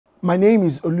My name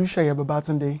is Oluseye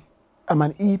Babatunde. I'm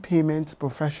an e-payment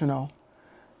professional,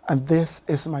 and this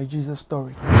is my Jesus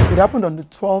story. It happened on the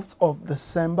 12th of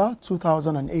December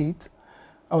 2008.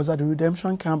 I was at the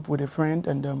redemption camp with a friend,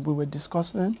 and we were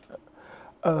discussing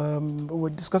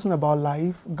about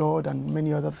life, God, and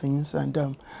many other things. And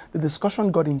the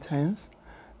discussion got intense,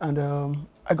 and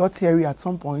I got teary at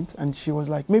some point. And she was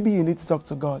like, "Maybe you need to talk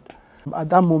to God."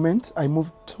 At that moment, I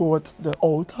moved towards the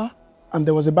altar, and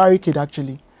there was a barricade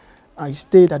actually. I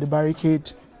stayed at the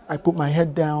barricade. I put my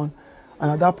head down, and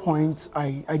at that point,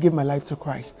 I gave my life to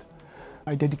Christ.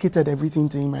 I dedicated everything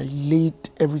to Him. I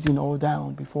laid everything all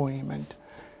down before Him, and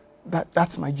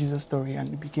that's my Jesus story,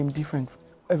 and it became different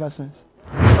ever since.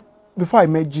 Before I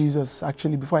met Jesus,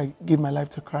 actually, before I gave my life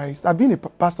to Christ, I've been a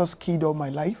pastor's kid all my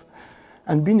life,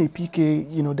 and being a PK,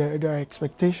 there are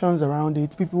expectations around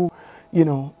it. People,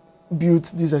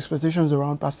 built these expectations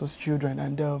around pastors' children,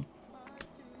 and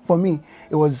for me,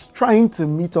 it was trying to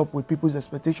meet up with people's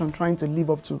expectations, trying to live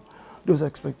up to those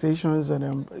expectations,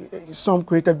 and some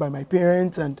created by my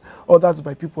parents and others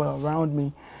by people around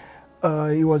me.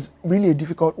 It was really a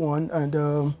difficult one,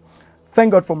 and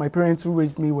thank God for my parents who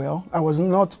raised me well. I was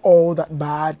not all that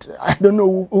bad. I don't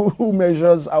know who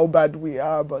measures how bad we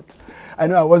are, but I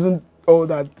know I wasn't all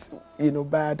that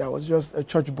bad. I was just a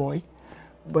church boy.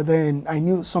 But then I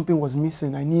knew something was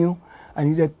missing. I knew I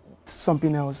needed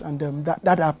something else, and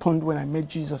that happened when I met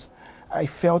Jesus. I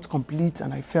felt complete,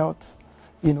 and I felt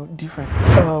different.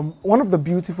 One of the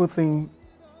beautiful things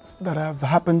that have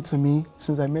happened to me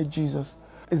since I met Jesus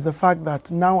is the fact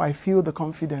that now I feel the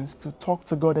confidence to talk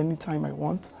to God anytime I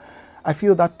want. I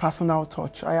feel that personal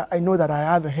touch. I know that I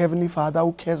have a Heavenly Father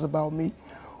who cares about me,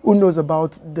 who knows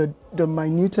about the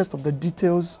minutest of the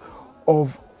details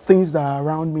of things that are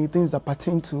around me, things that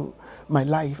pertain to my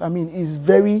life. I mean, He's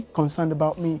very concerned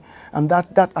about me, and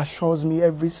that assures me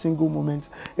every single moment.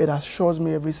 It assures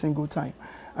me every single time.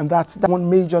 And that's one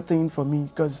major thing for me,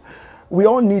 because we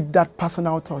all need that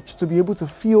personal touch to be able to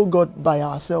feel God by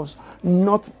ourselves,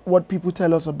 not what people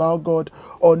tell us about God,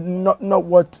 or not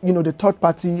what, the third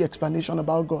party explanation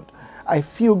about God. I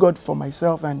feel God for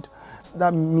myself, and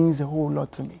that means a whole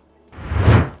lot to me.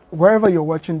 Wherever you're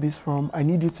watching this from, I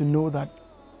need you to know that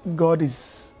God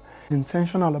is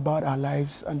intentional about our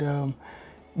lives, and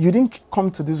you didn't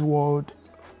come to this world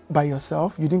by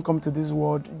yourself. You didn't come to this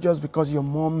world just because your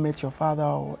mom met your father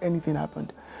or anything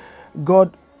happened.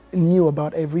 God knew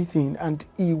about everything, and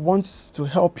He wants to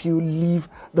help you live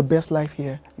the best life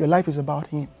here. Your life is about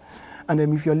Him, and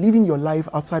if you're living your life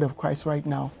outside of Christ right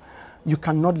now, you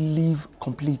cannot live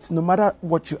complete. No matter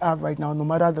what you have right now, no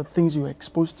matter the things you're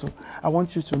exposed to, I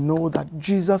want you to know that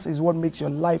Jesus is what makes your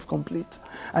life complete.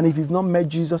 And if you've not met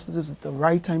Jesus, this is the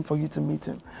right time for you to meet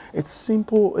Him. It's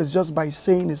simple. It's just by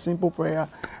saying a simple prayer,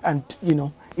 and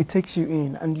it takes you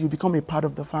in, and you become a part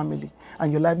of the family,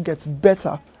 and your life gets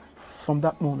better from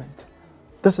that moment.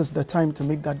 This is the time to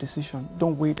make that decision.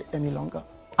 Don't wait any longer.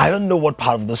 I don't know what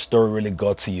part of the story really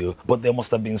got to you, but there must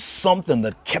have been something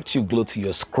that kept you glued to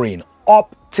your screen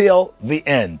up till the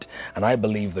end. And I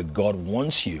believe that God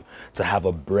wants you to have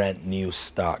a brand new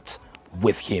start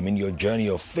with Him in your journey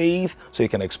of faith, so you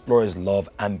can explore His love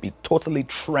and be totally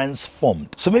transformed.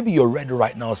 So maybe you're ready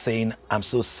right now saying, "I'm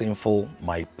so sinful,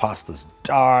 my past is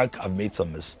dark, I've made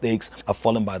some mistakes, I've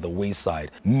fallen by the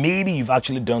wayside." Maybe you've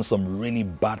actually done some really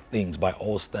bad things by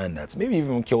all standards. Maybe you've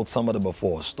even killed somebody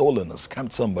before, stolen or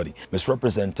scammed somebody,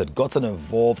 misrepresented, gotten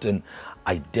involved in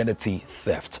identity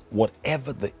theft.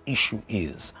 Whatever the issue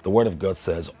is, the Word of God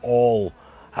says all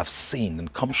have sinned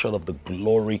and come short of the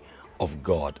glory of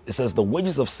God. It says the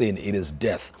wages of sin, it is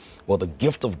death, while the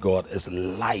gift of God is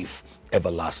life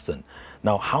everlasting.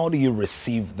 Now, how do you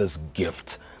receive this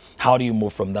gift? How do you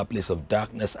move from that place of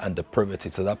darkness and depravity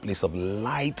to that place of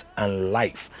light and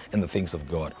life in the things of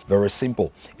God? Very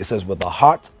simple. It says, with the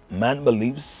heart man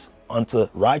believes unto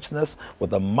righteousness, with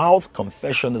the mouth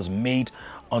confession is made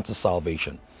unto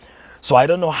salvation. So I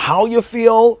don't know how you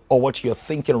feel or what you're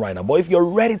thinking right now, but if you're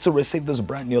ready to receive this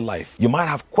brand new life, you might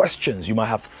have questions, you might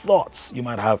have thoughts, you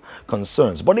might have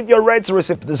concerns. But if you're ready to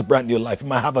receive this brand new life, you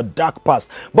might have a dark past.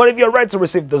 But if you're ready to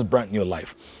receive this brand new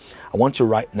life, I want you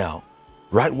right now,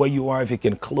 right where you are, if you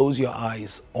can close your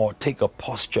eyes or take a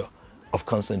posture of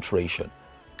concentration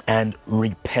and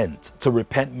repent. To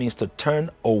repent means to turn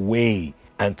away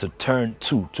and to turn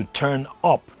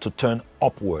up, to turn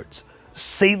upwards.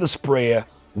 Say this prayer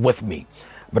with me.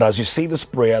 But as you say this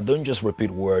prayer, don't just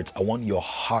repeat words. I want your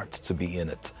heart to be in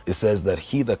it. It says that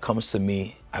he that comes to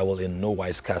me, I will in no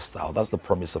wise cast out. That's the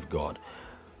promise of God.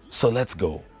 So let's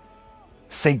go.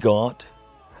 Say, God,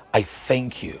 I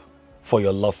thank you for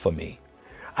your love for me.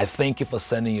 I thank you for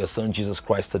sending your son Jesus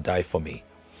Christ to die for me.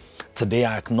 today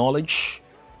I acknowledge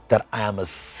that I am a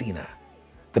sinner,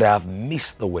 that I have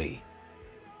missed the way,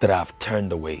 that I have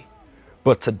turned away.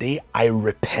 But today I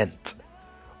repent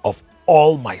of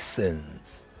all my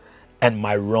sins and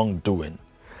my wrongdoing,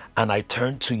 and I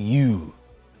turn to you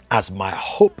as my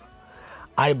hope.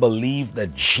 I believe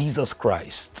that Jesus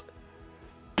Christ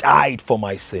died for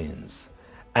my sins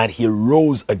and he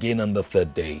rose again on the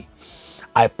third day.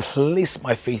 I place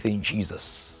my faith in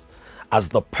Jesus as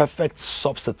the perfect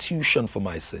substitution for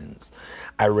my sins.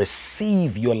 I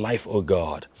receive your life, O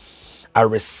God. I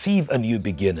receive a new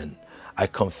beginning. I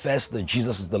confess that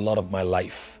Jesus is the Lord of my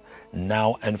life,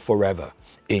 now and forever.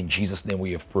 In Jesus' name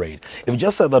we have prayed. If you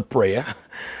just said that prayer,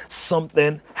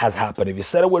 something has happened. If you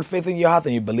said it with faith in your heart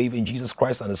and you believe in Jesus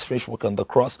Christ and his finished work on the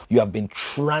cross, you have been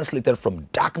translated from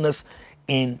darkness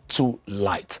into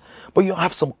light. But you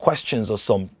have some questions or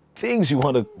some things you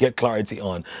want to get clarity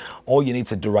on. All you need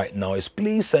to do right now is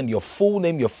please send your full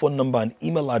name, your phone number, and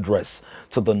email address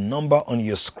to the number on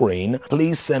your screen.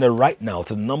 Please send it right now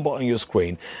to the number on your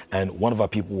screen, and one of our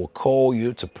people will call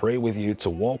you to pray with you, to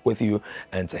walk with you,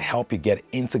 and to help you get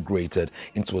integrated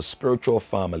into a spiritual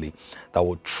family that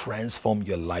will transform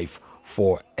your life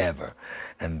forever.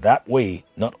 And that way,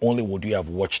 not only would you have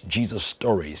watched Jesus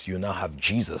stories, you now have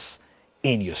Jesus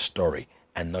in your story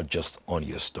and not just on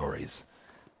your stories.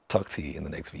 Talk to you in the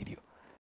next video.